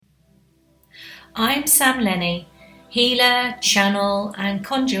I'm Sam Lenny, healer, channel and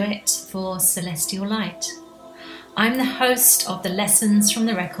conduit for Celestial Light. I'm the host of the Lessons from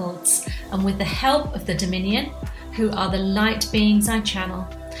the Records, and with the help of the Dominion, who are the light beings I channel,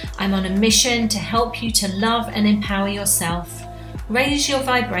 I'm on a mission to help you to love and empower yourself, raise your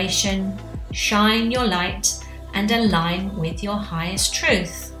vibration, shine your light and align with your highest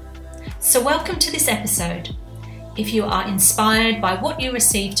truth. So welcome to this episode. If you are inspired by what you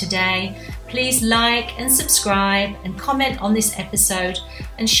received today, please like and subscribe and comment on this episode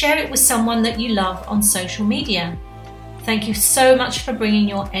and share it with someone that you love on social media. Thank you so much for bringing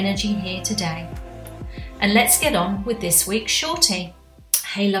your energy here today. And let's get on with this week's shorty.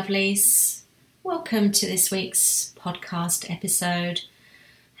 Hey lovelies, welcome to this week's podcast episode.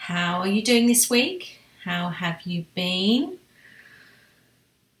 How are you doing this week? How have you been?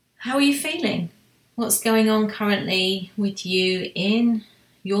 How are you feeling? What's going on currently with you in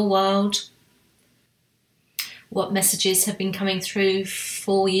your world? What messages have been coming through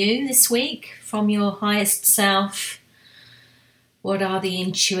for you this week from your highest self? What are the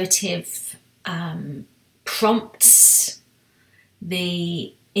intuitive prompts,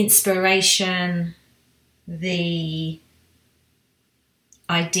 the inspiration, the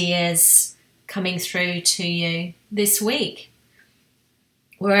ideas coming through to you this week?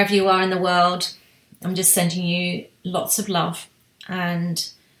 Wherever you are in the world, I'm just sending you lots of love, and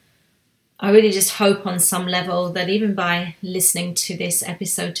I really just hope on some level that even by listening to this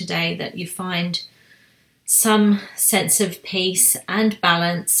episode today that you find some sense of peace and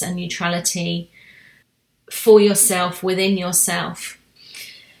balance and neutrality for yourself, within yourself.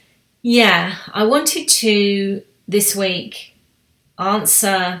 Yeah, I wanted to this week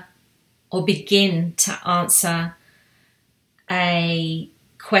answer or begin to answer a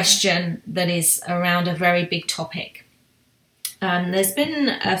question that is around a very big topic. There's been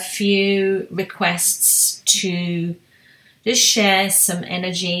a few requests to just share some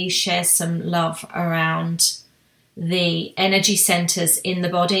energy, share some love around the energy centers in the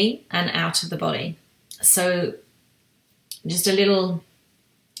body and out of the body. So just a little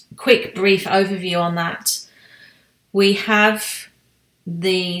quick brief overview on that. We have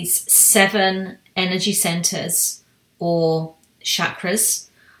these 7 energy centers or chakras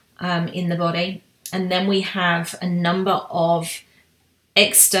in the body, and then we have a number of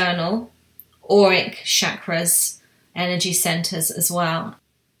external auric chakras, energy centers as well.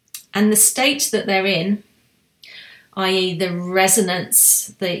 And the state that they're in, i.e. the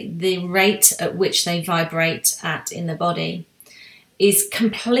resonance, the rate at which they vibrate at in the body, is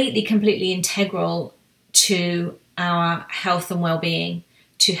completely integral to our health and well-being,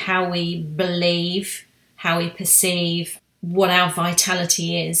 to how we believe, how we perceive, what our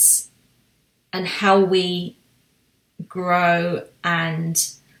vitality is, and how we grow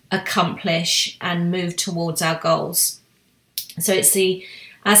and accomplish and move towards our goals. So it's the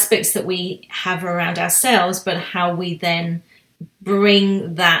aspects that we have around ourselves, but how we then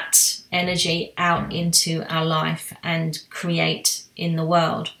bring that energy out into our life and create in the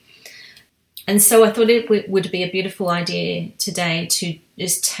world. And so I thought it would be a beautiful idea today to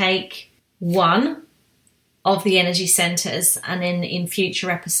just take one of the energy centers, and then in future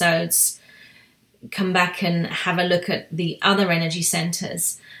episodes come back and have a look at the other energy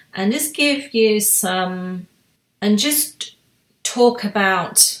centers and just give you some, and just talk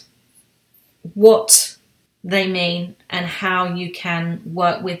about what they mean and how you can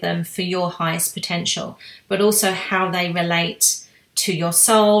work with them for your highest potential, but also how they relate to your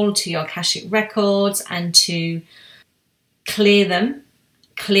soul, to your Akashic records, and to clear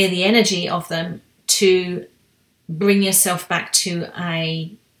the energy of them, to bring yourself back to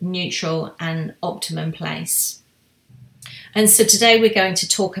a neutral and optimum place. And so today we're going to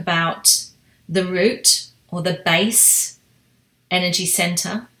talk about the root or the base energy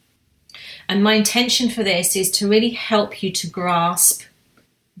center. And my intention for this is to really help you to grasp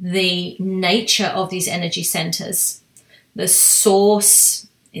the nature of these energy centers, the source.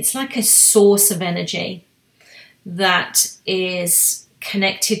 It's like a source of energy that is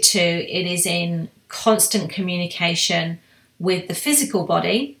connected to, it is in constant communication with the physical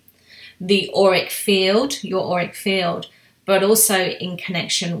body, the auric field, your auric field, but also in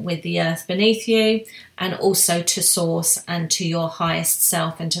connection with the earth beneath you, and also to source and to your highest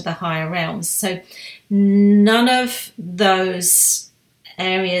self and to the higher realms. So none of those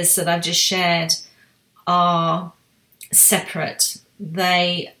areas that I've just shared are separate.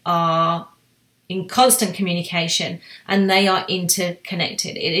 They are in constant communication and they are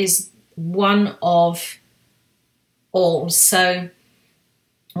interconnected. It is one of all. So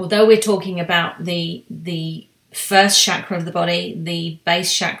although we're talking about the first chakra of the body, the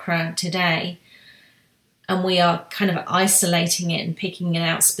base chakra today, and we are kind of isolating it and picking it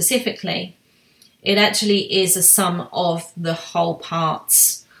out specifically, it actually is a sum of the whole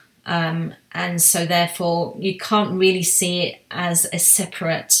parts. And so therefore you can't really see it as a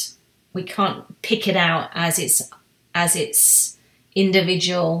separate, we can't pick it out as its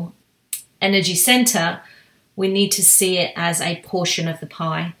individual energy center. We need to see it as a portion of the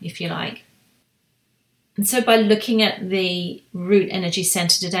pie, if you like. And so by looking at the root energy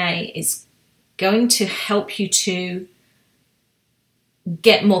center today, it's going to help you to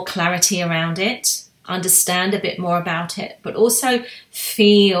get more clarity around it, understand a bit more about it, but also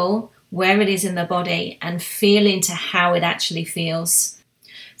feel where it is in the body and feel into how it actually feels.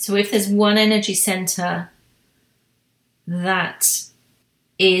 So if there's one energy center that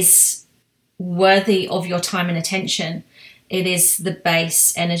is worthy of your time and attention, it is the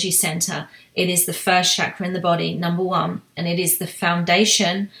base energy center. It is the first chakra in the body, number one, and it is the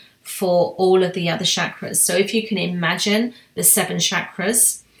foundation for all of the other chakras. So if you can imagine the 7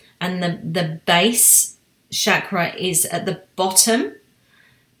 chakras, and the base chakra is at the bottom,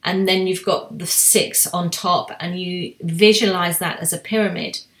 and then you've got the 6 on top, and you visualize that as a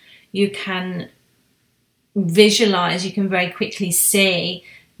pyramid. You can visualize, you can very quickly see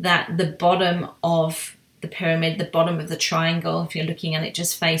that the bottom of the pyramid, the bottom of the triangle, if you're looking at it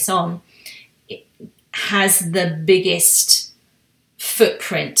just face on, it has the biggest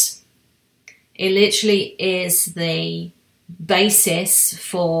footprint. It literally is the basis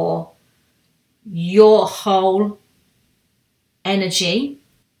for your whole energy,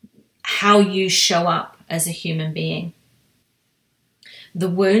 how you show up as a human being. The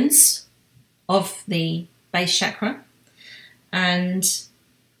wounds of the base chakra and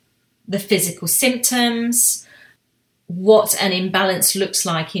the physical symptoms, what an imbalance looks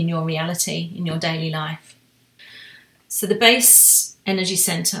like in your reality, in your daily life. So the base energy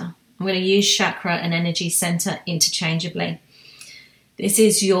center, I'm going to use chakra and energy center interchangeably. This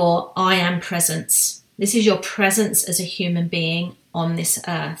is your I am presence. This is your presence as a human being on this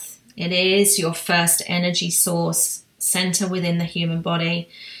earth. It is your first energy source center within the human body.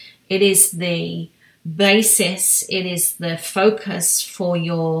 It is the basis, it is the focus for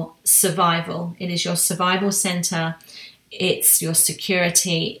your survival. It is your survival center. It's your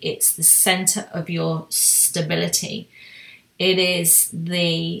security. It's the center of your stability. It is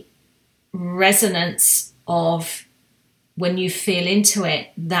the resonance of, when you feel into it,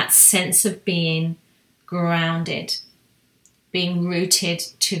 that sense of being grounded, being rooted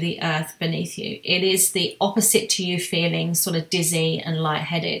to the earth beneath you. It is the opposite to you feeling sort of dizzy and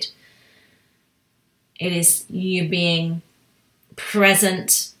lightheaded. It is you being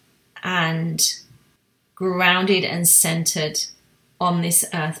present and grounded and centered on this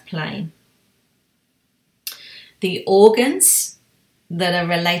earth plane. The organs that are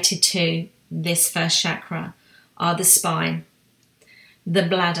related to this first chakra are the spine, the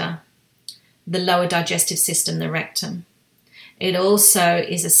bladder, the lower digestive system, the rectum. It also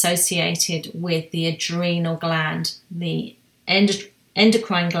is associated with the adrenal gland, the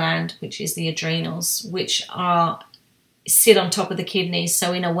endocrine gland, which is the adrenals, which sit on top of the kidneys.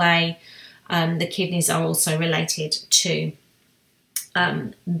 So in a way, the kidneys are also related to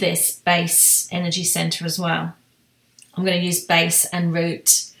this base energy center as well. I'm going to use base and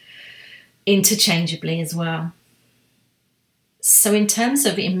root interchangeably as well. So in terms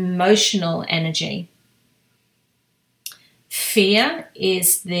of emotional energy, fear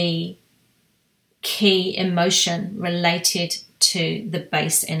is the key emotion related to the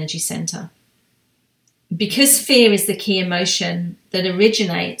base energy center. Because fear is the key emotion that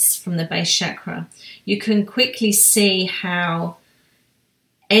originates from the base chakra, you can quickly see how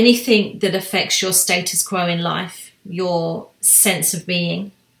anything that affects your status quo in life, your sense of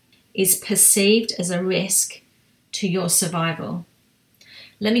being, is perceived as a risk to your survival.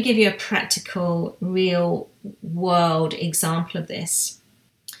 Let me give you a practical, real world example of this.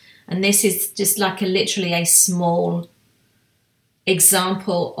 And this is just like literally a small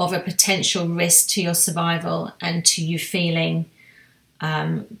example of a potential risk to your survival and to you feeling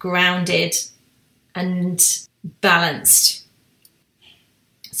grounded and balanced.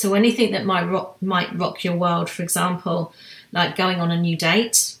 So anything that might rock your world, for example, like going on a new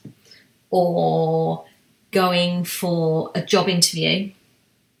date or going for a job interview,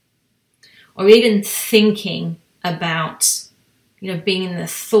 or even thinking about, being in the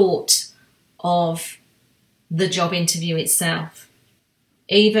thought of the job interview itself.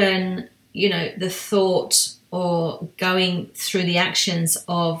 Even, the thought or going through the actions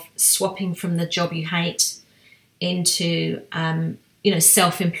of swapping from the job you hate into,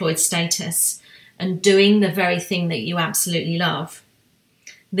 self-employed status and doing the very thing that you absolutely love.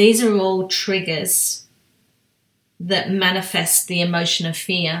 These are all triggers that manifest the emotion of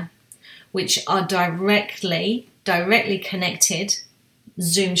fear, which are directly connected,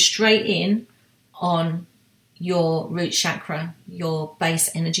 zoom straight in on your root chakra, your base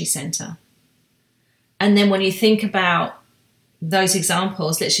energy center. And then when you think about those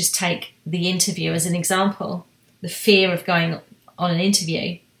examples, let's just take the interview as an example, the fear of going on an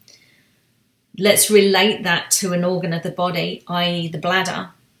interview. Let's relate that to an organ of the body, i.e. the bladder.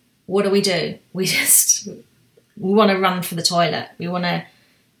 What do? We want to run for the toilet. We want to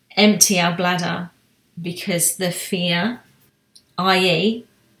empty our bladder because the fear, i.e.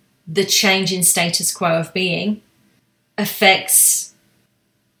 the change in status quo of being, affects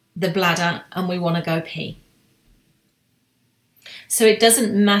the bladder and we want to go pee. So it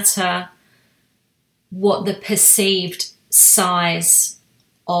doesn't matter what the perceived size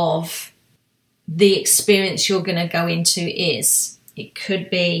of the experience you're going to go into is. It could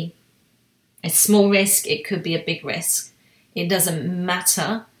be a small risk, it could be a big risk. It doesn't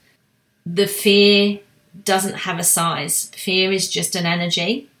matter. The fear doesn't have a size. Fear is just an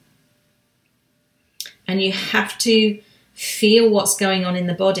energy. And you have to feel what's going on in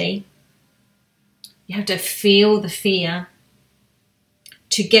the body. You have to feel the fear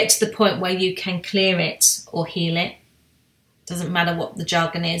to get to the point where you can clear it or heal it. Doesn't matter what the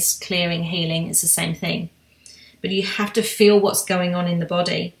jargon is, clearing, healing, it's the same thing. But you have to feel what's going on in the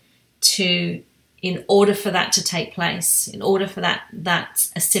body in order for that to take place, in order for that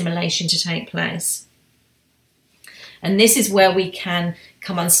assimilation to take place. And this is where we can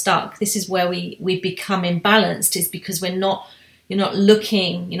come unstuck. This is where we become imbalanced, is because you're not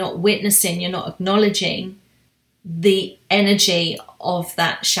looking, you're not witnessing, you're not acknowledging the energy of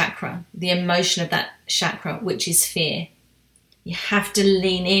that chakra, the emotion of that chakra, which is fear. You have to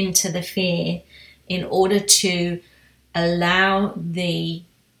lean into the fear in order to allow the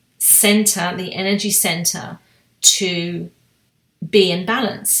center, the energy center, to be in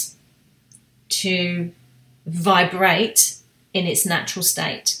balance, to vibrate in its natural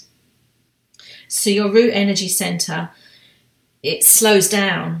state. So your root energy center, it slows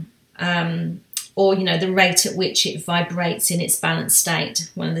down, or the rate at which it vibrates in its balanced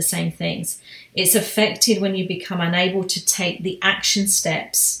state, one of the same things. It's affected when you become unable to take the action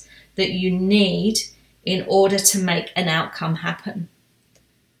steps that you need in order to make an outcome happen.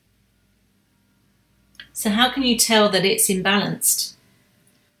 So how can you tell that it's imbalanced?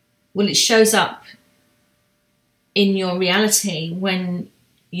 Well, it shows up in your reality when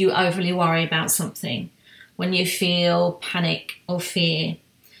you overly worry about something, when you feel panic or fear,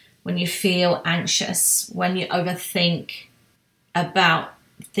 when you feel anxious, when you overthink about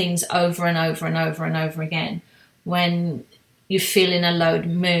things over and over and over and over again, when you feel in a low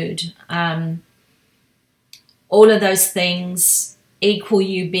mood. All of those things equal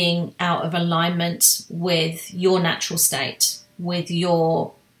you being out of alignment with your natural state, with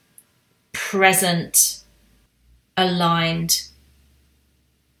your present aligned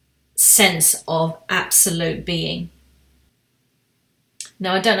sense of absolute being.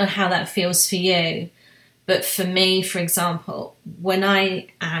 Now, I don't know how that feels for you, but for me, for example, when I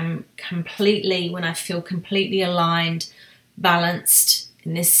feel completely aligned, balanced,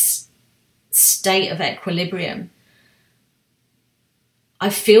 in this state of equilibrium, I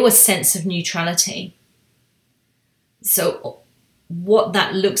feel a sense of neutrality. So what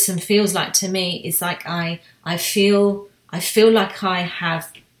that looks and feels like to me is like I feel like I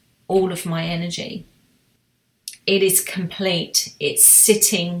have all of my energy. It is complete. It's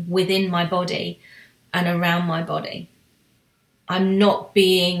sitting within my body and around my body. I'm not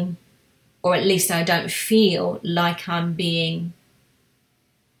being, or at least I don't feel like I'm being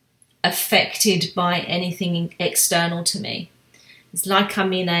affected by anything external to me. It's like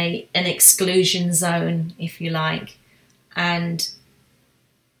I'm in an exclusion zone, if you like. And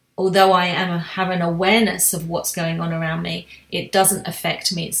although I have an awareness of what's going on around me, it doesn't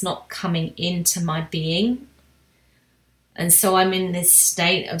affect me. It's not coming into my being. And so I'm in this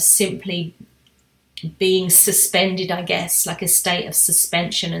state of simply being suspended, I guess, like a state of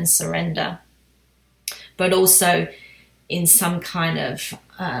suspension and surrender, but also in some kind of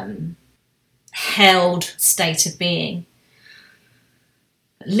held state of being.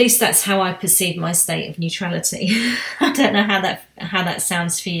 At least that's how I perceive my state of neutrality. I don't know how that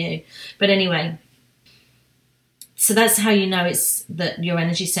sounds for you, but anyway. So that's how you know it's that your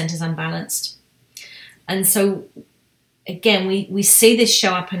energy center is unbalanced. And so again, we see this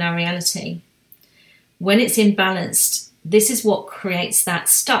show up in our reality. When it's imbalanced, this is what creates that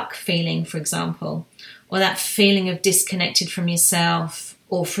stuck feeling, for example, or that feeling of disconnected from yourself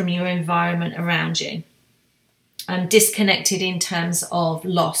or from your environment around you. Disconnected in terms of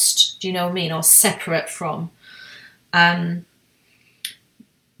lost, do you know what I mean? Or separate from.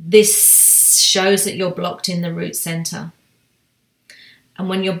 this shows that you're blocked in the root center. And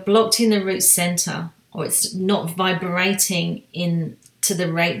when you're blocked in the root center, or it's not vibrating in to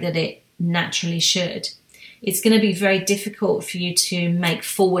the rate that it naturally should, it's going to be very difficult for you to make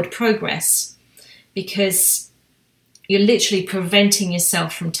forward progress, because you're literally preventing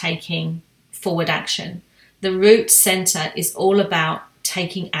yourself from taking forward action. The root center is all about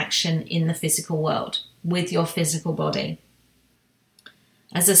taking action in the physical world with your physical body.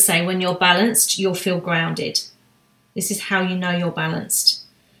 As I say, when you're balanced, you'll feel grounded. This is how you know you're balanced.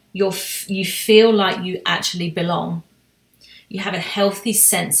 You feel like you actually belong. You have a healthy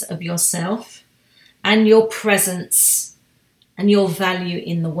sense of yourself and your presence and your value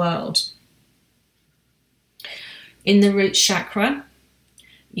in the world. In the root chakra,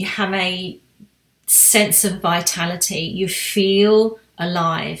 you have a sense of vitality. You feel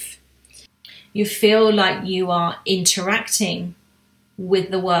alive. You feel like you are interacting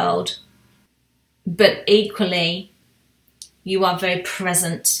with the world, but equally you are very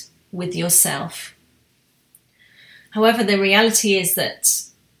present with yourself. However, the reality is that,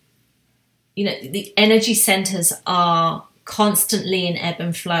 the energy centers are constantly in ebb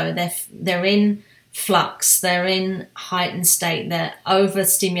and flow. They're in flux, they're in heightened state, they're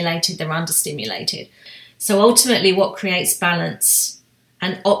overstimulated, they're understimulated. So ultimately what creates balance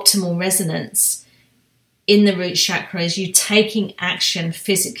and optimal resonance in the root chakra is you taking action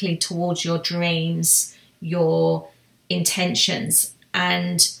physically towards your dreams, your intentions,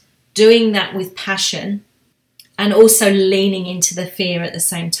 and doing that with passion, and also leaning into the fear at the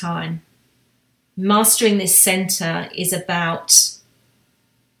same time. Mastering this center is about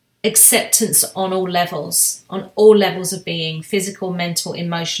acceptance on all levels of being: physical, mental,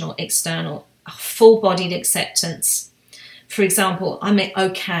 emotional, external, full-bodied acceptance. For example, I'm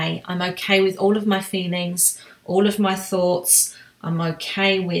okay with all of my feelings, all of my thoughts. I'm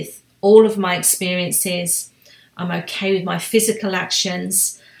okay with all of my experiences. I'm okay with my physical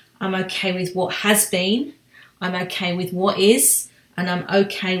actions. I'm okay with what has been. I'm okay with what is, and I'm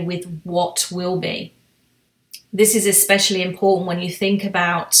okay with what will be. This is especially important when you think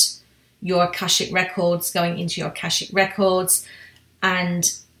about your Akashic records, going into your Akashic records, and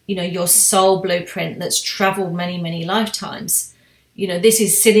your soul blueprint that's traveled many, many lifetimes. This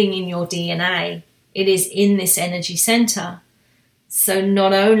is sitting in your DNA. It is in this energy center. So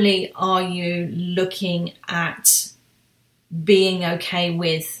not only are you looking at being okay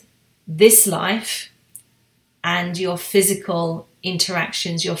with this life and your physical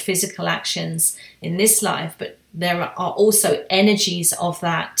interactions, your physical actions in this life, but there are also energies of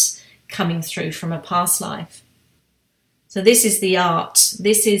that coming through from a past life. So this is the art,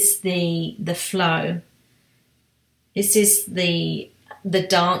 this is the flow, this is the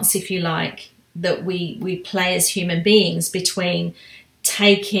dance, if you like, that we play as human beings between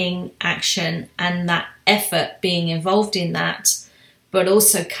taking action and that effort being involved in that, but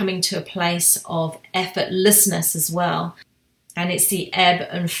also coming to a place of effortlessness as well. And it's the ebb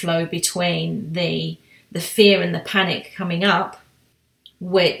and flow between the fear and the panic coming up,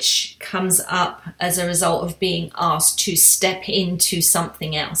 which comes up as a result of being asked to step into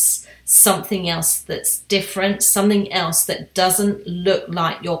something else that's different, something else that doesn't look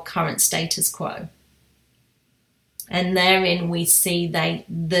like your current status quo. And therein we see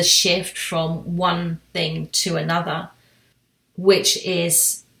the shift from one thing to another, which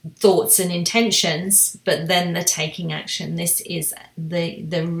is thoughts and intentions, but then the taking action. This is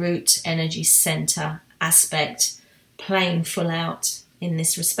the root energy center aspect playing full out in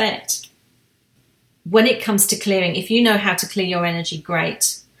this respect. When it comes to clearing, if you know how to clear your energy,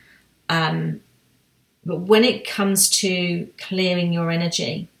 great. But when it comes to clearing your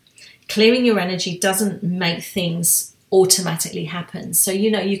energy doesn't make things automatically happen. So,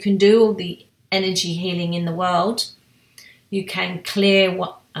 you can do all the energy healing in the world. You can clear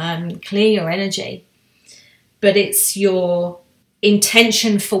your energy, but it's your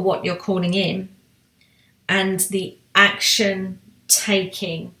intention for what you're calling in and the action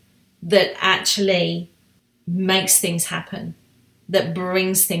taking that actually makes things happen, that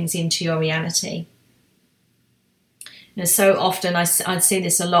brings things into your reality. So often I see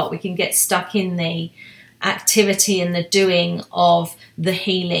this a lot. We can get stuck in the activity and the doing of the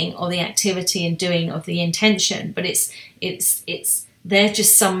healing, or the activity and doing of the intention, but they're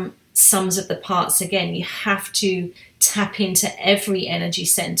just some sums of the parts. Again, you have to tap into every energy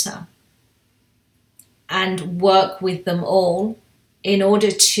center and work with them all in order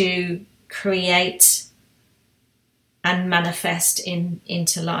to create and manifest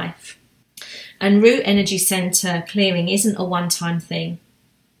into life. And root energy center clearing isn't a one-time thing.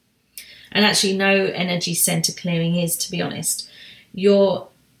 And actually, no energy center clearing is, to be honest. Your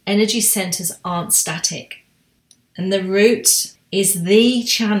energy centers aren't static. And the root is the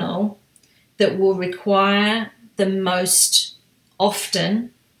channel that will require the most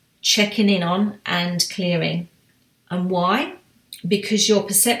often checking in on and clearing. And why? Because your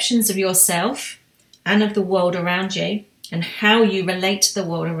perceptions of yourself and of the world around you and how you relate to the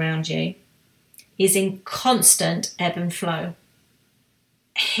world around you is in constant ebb and flow.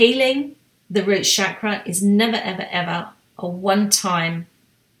 Healing the root chakra is never, ever, ever a one-time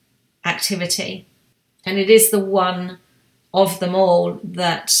activity. And it is the one of them all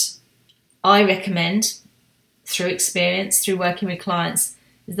that I recommend through experience, through working with clients,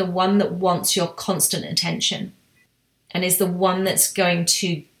 is the one that wants your constant attention and is the one that's going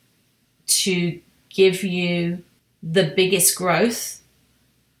to give you the biggest growth,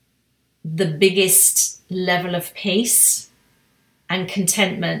 the biggest level of peace and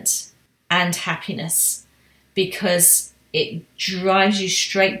contentment and happiness, because it drives you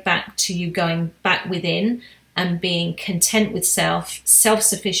straight back to you going back within and being content with self,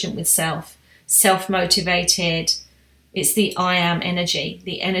 self-sufficient with self, self-motivated. It's the I am energy,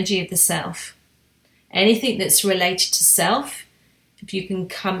 the energy of the self. Anything that's related to self, if you can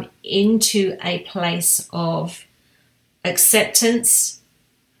come into a place of acceptance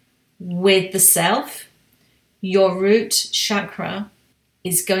with the self, your root chakra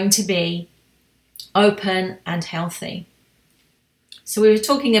is going to be open and healthy. So we were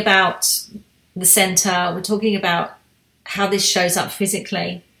talking about the center, we're talking about how this shows up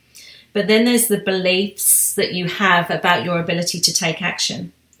physically, but then there's the beliefs that you have about your ability to take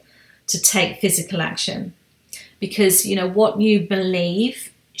action, to take physical action, because you know what you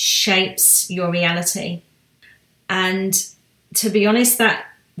believe shapes your reality. And to be honest, that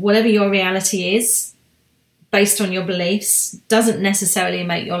whatever your reality is based on your beliefs doesn't necessarily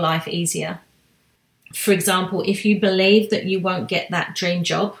make your life easier. For example, if you believe that you won't get that dream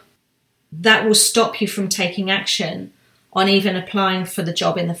job, that will stop you from taking action on even applying for the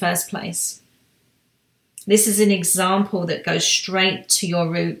job in the first place. This is an example that goes straight to your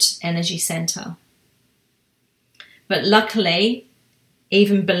root energy center. But luckily,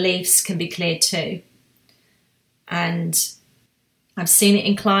 even beliefs can be cleared too. And I've seen it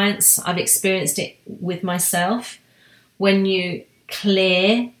in clients, I've experienced it with myself. When you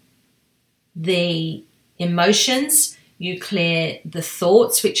clear the emotions, you clear the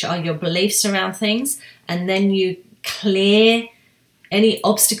thoughts, which are your beliefs around things, and then you clear any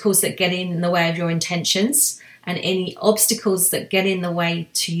obstacles that get in the way of your intentions and any obstacles that get in the way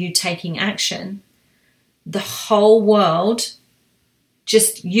to you taking action, the whole world,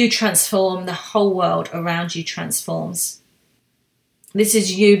 just you transform, the whole world around you transforms. This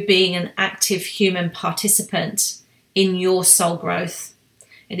is you being an active human participant in your soul growth.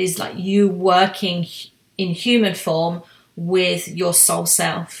 It is like you working in human form with your soul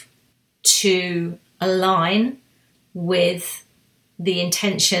self to align with the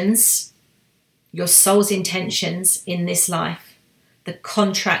intentions, your soul's intentions in this life, the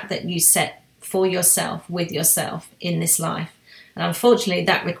contract that you set for yourself, with yourself in this life. And unfortunately,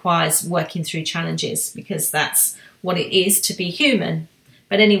 that requires working through challenges because that's what it is to be human.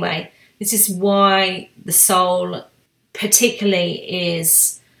 But anyway, this is why the soul particularly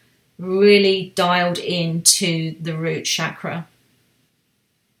is really dialed into the root chakra.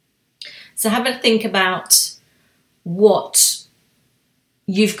 So have a think about what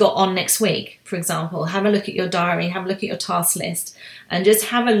you've got on next week, for example. Have a look at your diary, have a look at your task list, and just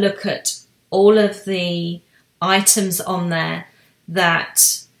have a look at all of the items on there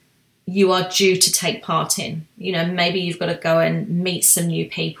that you are due to take part in. You know, maybe you've got to go and meet some new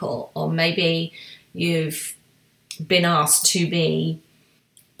people, or maybe you've been asked to be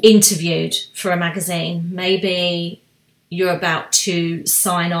interviewed for a magazine. Maybe you're about to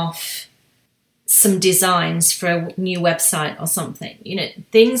sign off some designs for a new website or something. You know,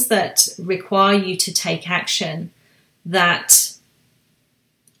 things that require you to take action that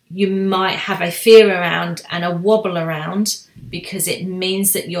you might have a fear around and a wobble around, because it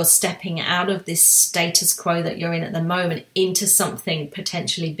means that you're stepping out of this status quo that you're in at the moment into something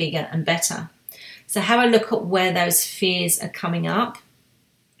potentially bigger and better. So have a look at where those fears are coming up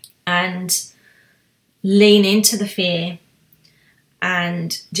and lean into the fear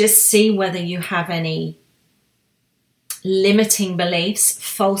and just see whether you have any limiting beliefs,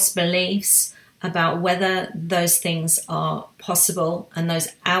 false beliefs about whether those things are possible and those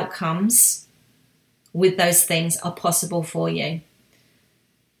outcomes with those things are possible for you.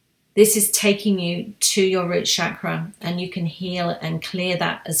 This is taking you to your root chakra, and you can heal and clear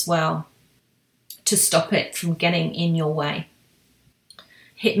that as well to stop it from getting in your way.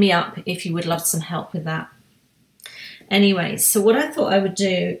 hit me up if you would love some help with that. Anyway, so what I thought I would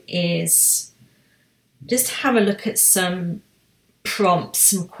do is just have a look at some prompts,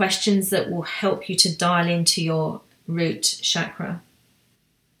 some questions that will help you to dial into your root chakra.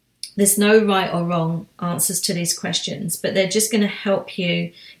 There's no right or wrong answers to these questions, but they're just going to help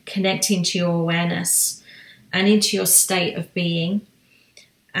you connect into your awareness and into your state of being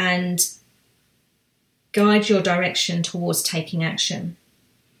and guide your direction towards taking action.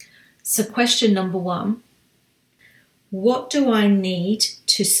 So question number 1, what do I need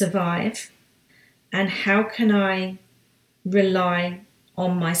to survive, and how can I rely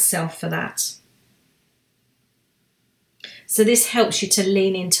on myself for that? So this helps you to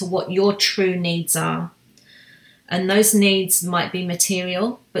lean into what your true needs are. And those needs might be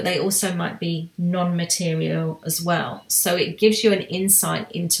material, but they also might be non-material as well. So it gives you an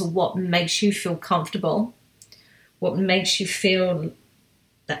insight into what makes you feel comfortable, what makes you feel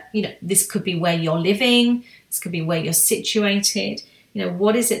that, this could be where you're living, this could be where you're situated.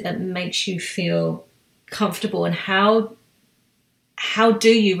 What is it that makes you feel comfortable, and how do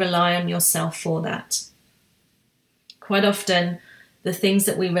you rely on yourself for that? Quite often, the things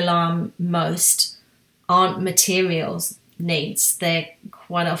that we rely on most aren't material needs. They're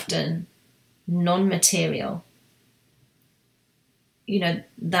quite often non-material.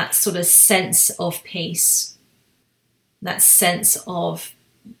 That sort of sense of peace, that sense of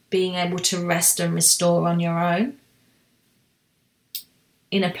being able to rest and restore on your own,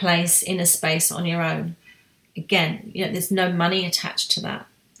 in a place, in a space on your own. Again, there's no money attached to that.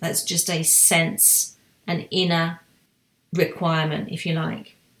 That's just a sense, an inner requirement, if you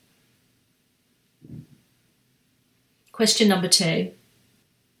like. Question number 2.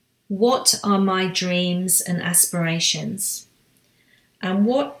 What are my dreams and aspirations? And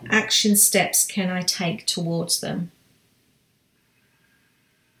what action steps can I take towards them?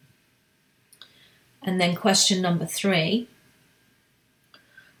 And then question number 3.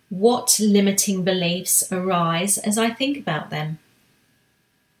 What limiting beliefs arise as I think about them?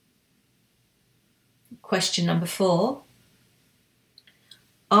 Question number 4.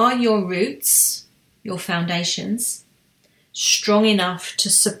 Are your roots, your foundations, strong enough to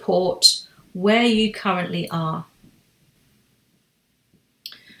support where you currently are?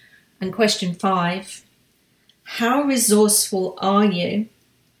 And question 5. How resourceful are you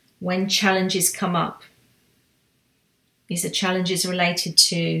when challenges come up? These are challenges related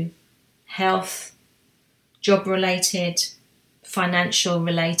to health, job related, financial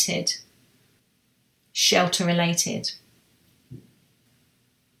related, shelter related.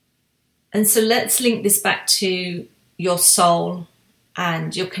 And so let's link this back to your soul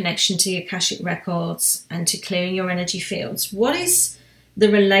and your connection to your Akashic records and to clearing your energy fields. What is the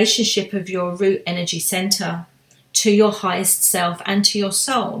relationship of your root energy center to your highest self and to your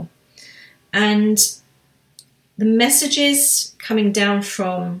soul? And the messages coming down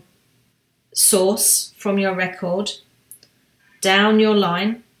from source, from your record, down your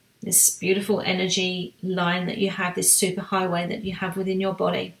line, this beautiful energy line that you have, this superhighway that you have within your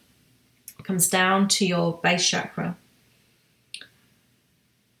body, comes down to your base chakra.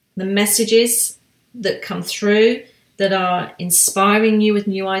 The messages that come through that are inspiring you with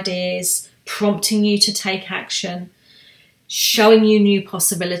new ideas, prompting you to take action, showing you new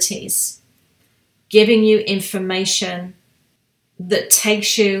possibilities, giving you information that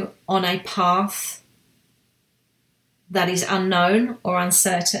takes you on a path that is unknown or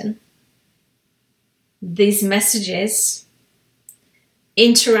uncertain. These messages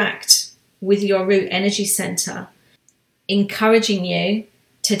interact with your root energy center, encouraging you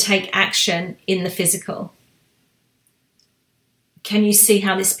to take action in the physical. Can you see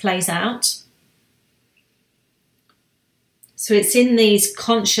how this plays out? So it's in these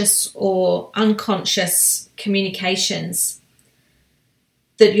conscious or unconscious communications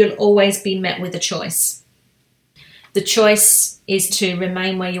that you'll always be met with a choice. The choice is to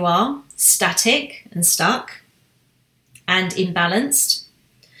remain where you are, static and stuck and imbalanced,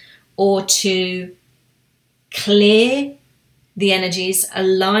 or to clear the energies,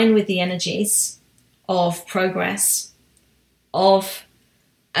 align with the energies of progress, of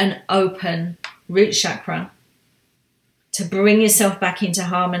an open root chakra, to bring yourself back into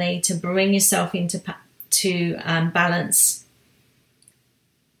harmony, to bring yourself into balance,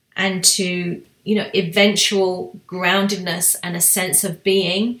 and to, eventual groundedness and a sense of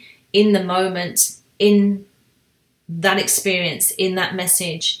being in the moment, in that experience, in that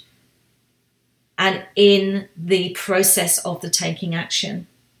message, and in the process of the taking action.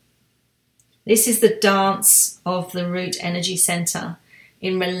 This is the dance of the root energy center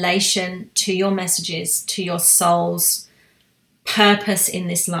in relation to your messages, to your soul's purpose in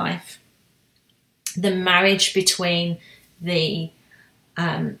this life, the marriage between the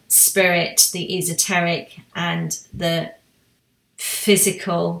spirit, the esoteric, and the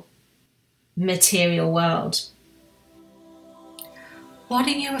physical material world. What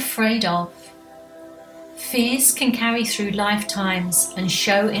are you afraid of? Fears can carry through lifetimes and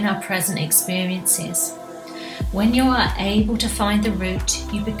show in our present experiences. When you are able to find the root,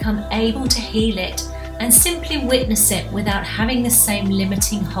 you become able to heal it and simply witness it without having the same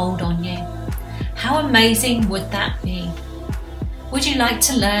limiting hold on you. How amazing would that be? Would you like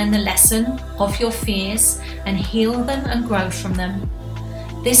to learn the lesson of your fears and heal them and grow from them?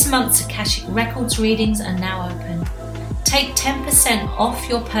 This month's Akashic Records readings are now open. Take 10% off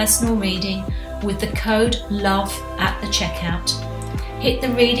your personal reading with the code LOVE at the checkout. Hit the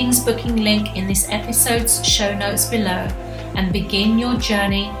readings booking link in this episode's show notes below and begin your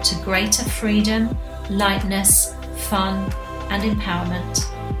journey to greater freedom, lightness, fun, and empowerment.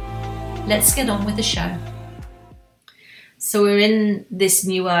 Let's get on with the show. So we're in this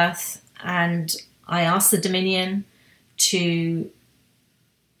new earth, and I asked the Dominion to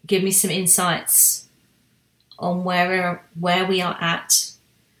give me some insights on where we are at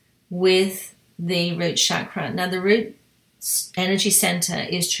with the root chakra. Now, the root energy center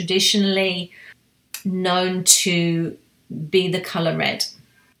is traditionally known to be the color red,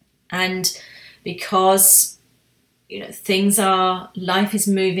 and because life is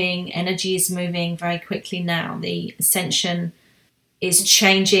moving, energy is moving very quickly now. The ascension is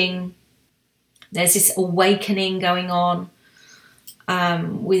changing. There's this awakening going on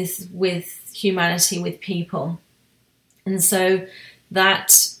with humanity, with people. And so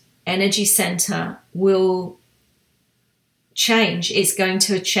that energy center will change. It's going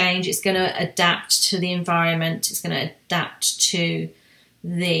to change. It's going to adapt to the environment. It's going to adapt to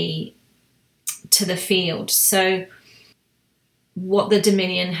the field. So what the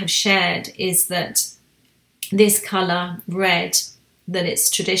Dominion have shared is that this color red, that it's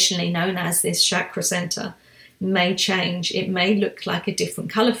traditionally known as this chakra center, may change. It may look like a different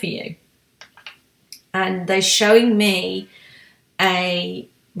color for you. And they're showing me a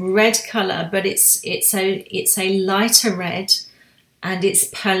red color, but it's a lighter red, and it's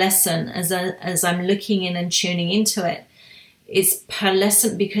pearlescent. As I'm looking in and tuning into it, it's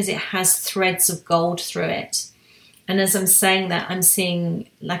pearlescent because it has threads of gold through it. And as I'm saying that, I'm seeing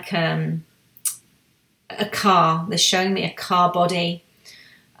like a car. They're showing me a car body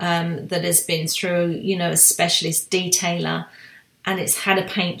that has been through, a specialist detailer, and it's had a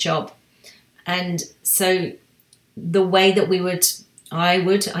paint job. And so the way that I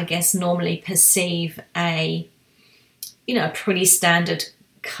would, I guess, normally perceive a pretty standard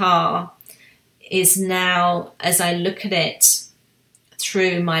car is now, as I look at it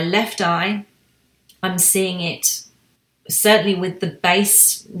through my left eye, I'm seeing it certainly with the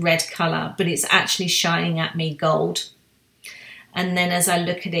base red color, but it's actually shining at me gold. And then as I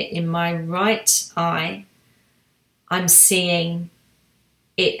look at it in my right eye, I'm seeing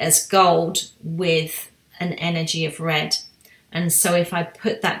it as gold with an energy of red. And so if I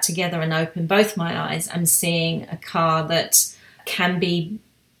put that together and open both my eyes, I'm seeing a car that can be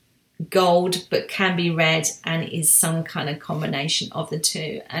gold but can be red, and is some kind of combination of the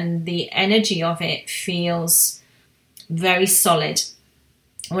two. And the energy of it feels very solid.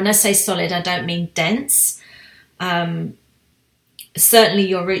 When I say solid, I don't mean dense. Certainly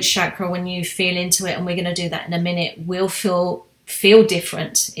your root chakra, when you feel into it, and we're going to do that in a minute, will feel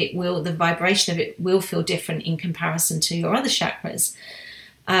different. The vibration of it will feel different in comparison to your other chakras.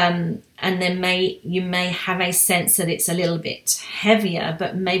 And then you may have a sense that it's a little bit heavier,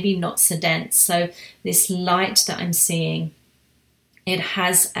 but maybe not so dense. So this light that I'm seeing, it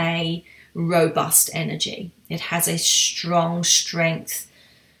has a robust energy. It has a strong strength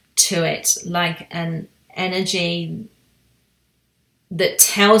to it, like an energy that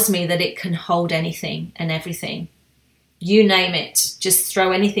tells me that it can hold anything and everything. You name it, just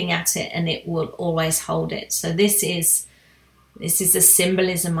throw anything at it and it will always hold it. So this is a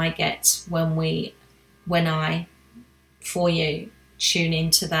symbolism I get when I, for you, tune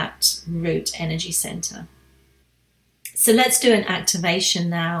into that root energy center. So let's do an activation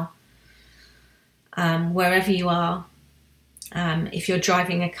now. Wherever you are, if you're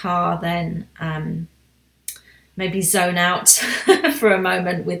driving a car, then maybe zone out for a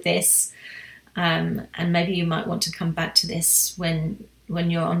moment with this, and maybe you might want to come back to this when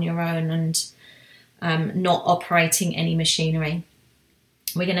you're on your own and not operating any machinery.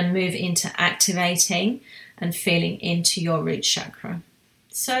 We're going to move into activating and feeling into your root chakra.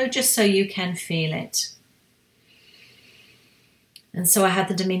 So just so you can feel it. And so I have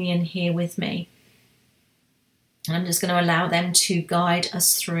the Dominion here with me. And I'm just going to allow them to guide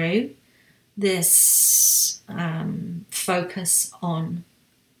us through this focus on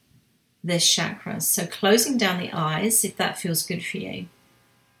this chakra. So closing down the eyes, if that feels good for you.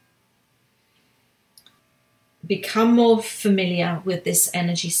 Become more familiar with this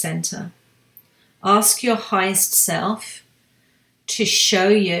energy center. Ask your highest self to show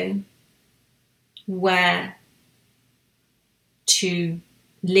you where to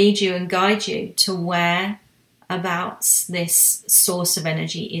lead you and guide you to where about this source of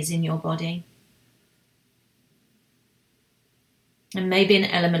energy is in your body. And maybe an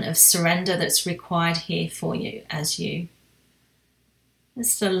element of surrender that's required here for you as you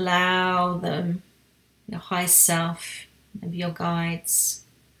just allow them, your high self, maybe your guides,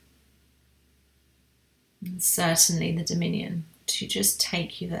 and certainly the Dominion, to just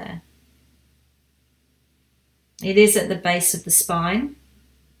take you there. It is at the base of the spine.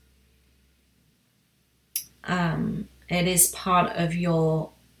 It is part of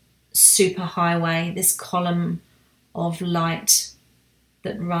your superhighway, this column of light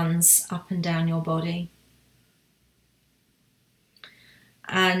that runs up and down your body.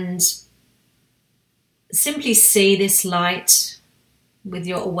 And simply see this light with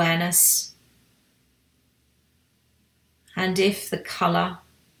your awareness. And if the colour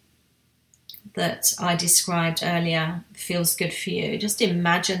that I described earlier feels good for you, just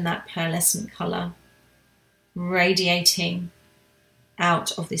imagine that pearlescent colour radiating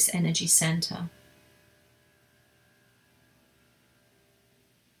out of this energy centre.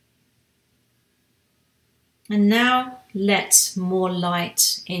 And now let more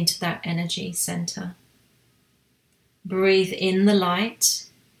light into that energy centre. Breathe in the light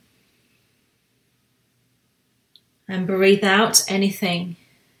and breathe out anything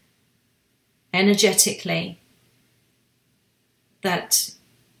energetically that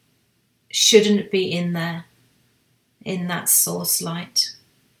shouldn't be in there, in that source light.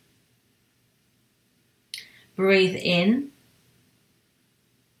 Breathe in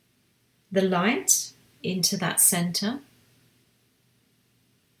the light into that center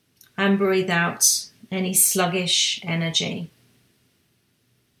and breathe out any sluggish energy.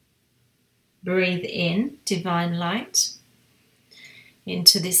 Breathe in divine light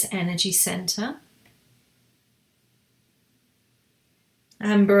into this energy center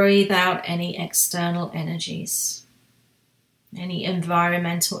and breathe out any external energies, any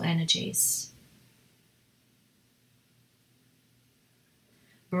environmental energies.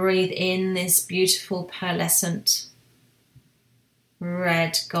 Breathe in this beautiful pearlescent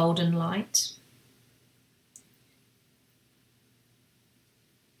red golden light.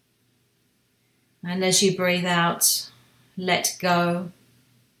 And as you breathe out, let go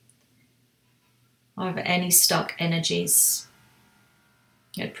of any stuck energies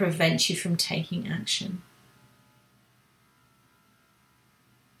that prevent you from taking action.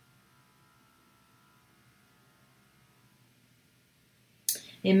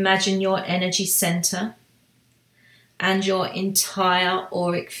 Imagine your energy center and your entire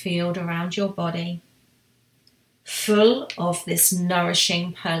auric field around your body full of this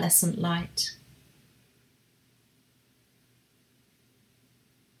nourishing pearlescent light.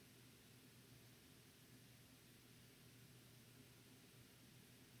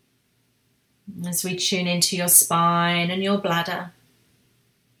 As we tune into your spine and your bladder,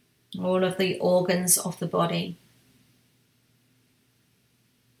 all of the organs of the body,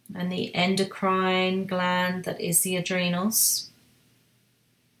 and the endocrine gland that is the adrenals.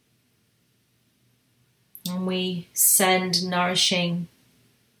 And we send nourishing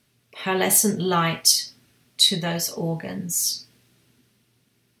pearlescent light to those organs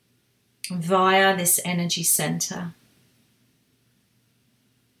via this energy center.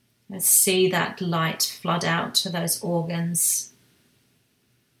 Let's see that light flood out to those organs,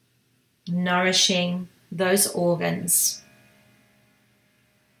 nourishing those organs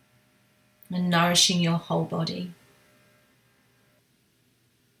and nourishing your whole body.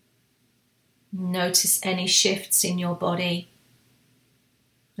 Notice any shifts in your body.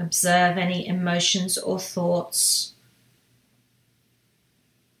 Observe any emotions or thoughts.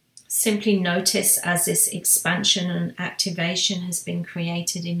 Simply notice as this expansion and activation has been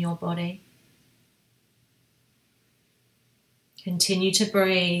created in your body. Continue to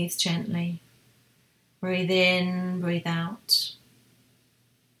breathe gently. Breathe in, breathe out.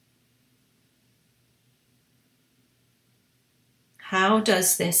 How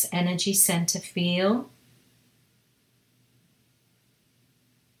does this energy center feel?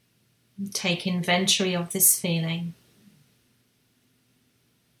 Take inventory of this feeling.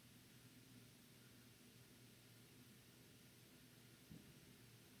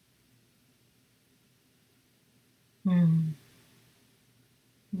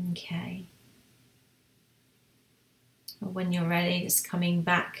 Okay. Well, when you're ready, just coming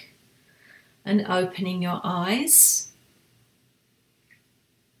back and opening your eyes.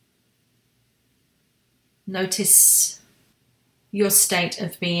 Notice your state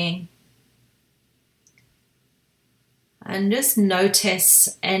of being. And just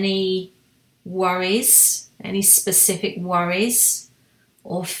notice any worries, any specific worries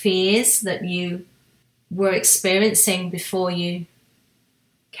or fears that you were experiencing before you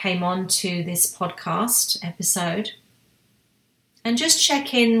came on to this podcast episode. And just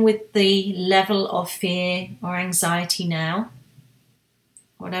check in with the level of fear or anxiety now,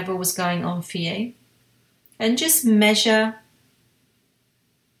 whatever was going on for you. And just measure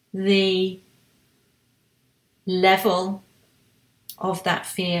the level of that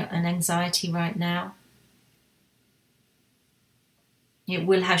fear and anxiety right now. It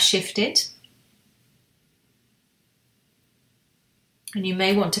will have shifted. And you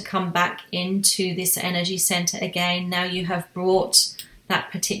may want to come back into this energy center again. Now you have brought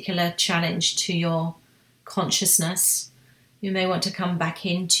that particular challenge to your consciousness. You may want to come back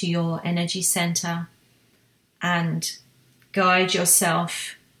into your energy center and guide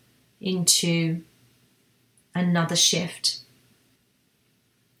yourself into another shift.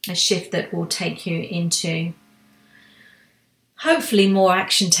 A shift that will take you into hopefully more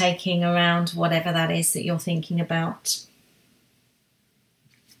action taking around whatever that is that you're thinking about.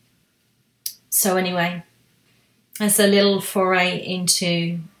 So anyway, as a little foray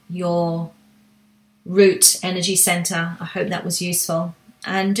into your root energy center, I hope that was useful.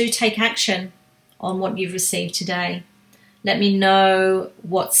 And do take action on what you've received today. Let me know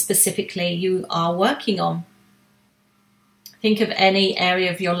what specifically you are working on. Think of any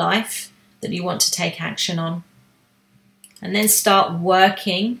area of your life that you want to take action on. And then start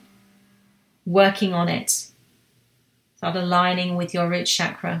working on it. Start aligning with your root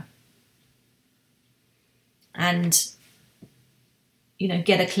chakra. And,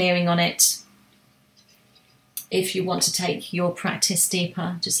 get a clearing on it. If you want to take your practice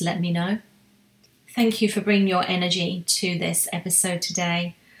deeper, just let me know. Thank you for bringing your energy to this episode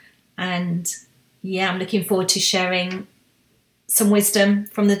today. And I'm looking forward to sharing some wisdom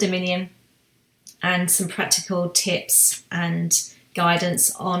from the Dominion and some practical tips and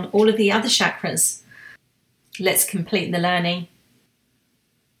guidance on all of the other chakras. Let's complete the learning.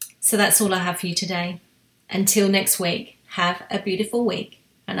 So that's all I have for you today. Until next week, have a beautiful week,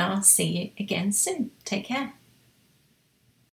 and I'll see you again soon. Take care.